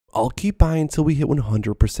I'll keep buying until we hit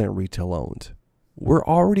 100% retail owned. We're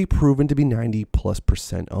already proven to be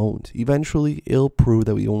 90+% owned. Eventually, it'll prove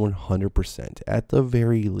that we own 100% at the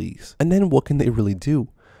very least. And then what can they really do?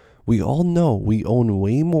 We all know we own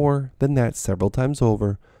way more than that several times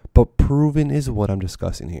over, but proven is what I'm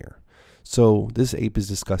discussing here. So this ape is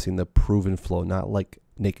discussing the proven flow, not like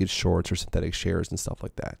naked shorts or synthetic shares and stuff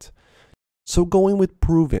like that. So going with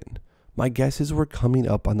proven, my guess is we're coming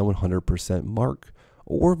up on the 100% mark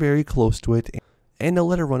or very close to it, and to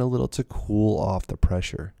let it run a little to cool off the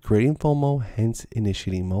pressure, creating FOMO, hence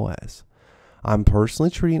initiating Moass. I'm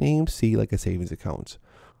personally treating AMC like a savings account.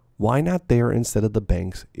 Why not there instead of the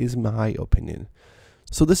banks is my opinion.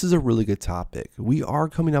 So this is a really good topic. We are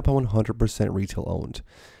coming up on 100% retail owned.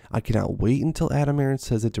 I cannot wait until Adam Aaron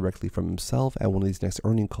says it directly from himself at one of these next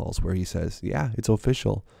earning calls where he says, yeah, it's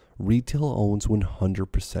official. Retail owns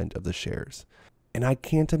 100% of the shares. And I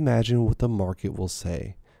can't imagine what the market will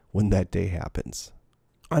say when that day happens.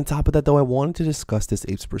 On top of that though, I wanted to discuss this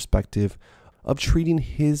ape's perspective of treating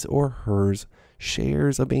his or hers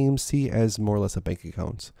shares of AMC as more or less a bank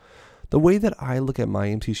account. The way that I look at my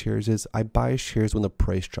AMC shares is I buy shares when the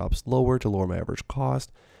price drops lower to lower my average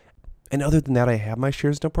cost. And other than that, I have my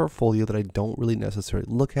shares in a portfolio that I don't really necessarily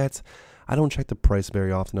look at. I don't check the price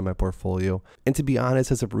very often in my portfolio. And to be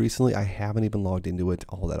honest, as of recently, I haven't even logged into it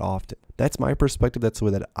all that often. That's my perspective. That's the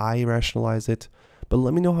way that I rationalize it. But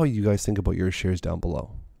let me know how you guys think about your shares down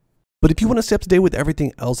below. But if you want to stay up to date with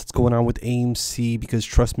everything else that's going on with AMC, because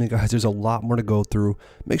trust me guys, there's a lot more to go through,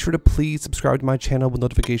 make sure to please subscribe to my channel with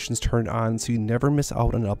notifications turned on so you never miss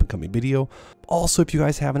out on an up and coming video. Also, if you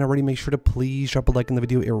guys haven't already, make sure to please drop a like in the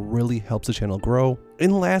video. It really helps the channel grow.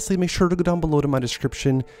 And lastly, make sure to go down below to my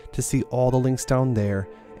description to see all the links down there.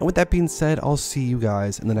 And with that being said, I'll see you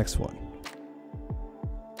guys in the next one.